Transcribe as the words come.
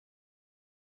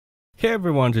Hey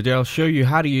everyone, today I'll show you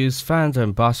how to use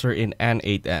PhantomBuster in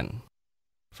N8N.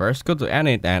 First, go to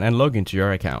N8N and log into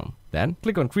your account. Then,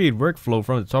 click on Create Workflow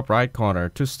from the top right corner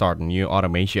to start a new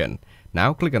automation.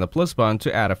 Now, click on the plus button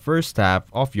to add a first tab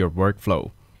of your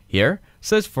workflow. Here,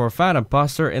 search for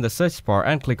PhantomBuster in the search bar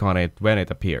and click on it when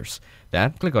it appears.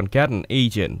 Then, click on Get an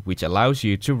Agent, which allows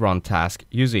you to run tasks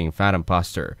using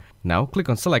PhantomBuster. Now, click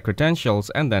on Select Credentials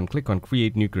and then click on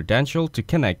Create New Credential to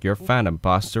connect your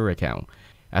PhantomBuster account.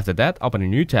 After that, open a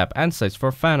new tab and search for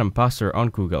PhantomBuster on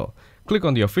Google. Click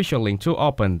on the official link to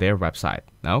open their website.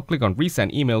 Now click on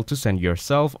Resend Email to send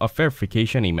yourself a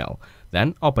verification email.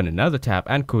 Then open another tab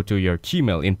and go to your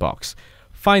Gmail inbox.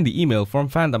 Find the email from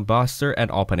PhantomBuster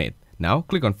and open it. Now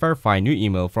click on Verify New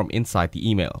Email from inside the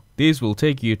email. This will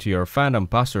take you to your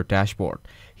PhantomBuster dashboard.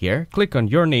 Here, click on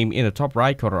your name in the top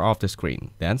right corner of the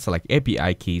screen. Then select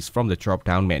API keys from the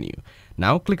drop-down menu.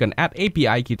 Now click on Add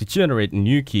API key to generate a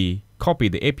new key. Copy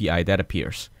the API that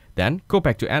appears. Then go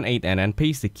back to N8N and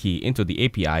paste the key into the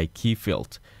API key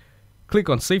field. Click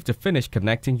on Save to finish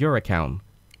connecting your account.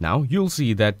 Now you'll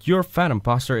see that your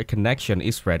PhantomBuster connection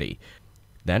is ready.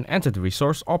 Then enter the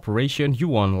resource operation you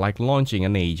want, like launching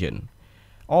an agent.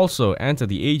 Also enter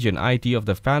the agent ID of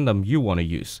the Phantom you want to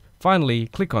use. Finally,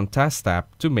 click on Test tab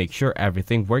to make sure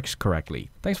everything works correctly.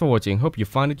 Thanks for watching, hope you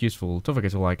find it useful. Don't forget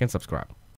to like and subscribe.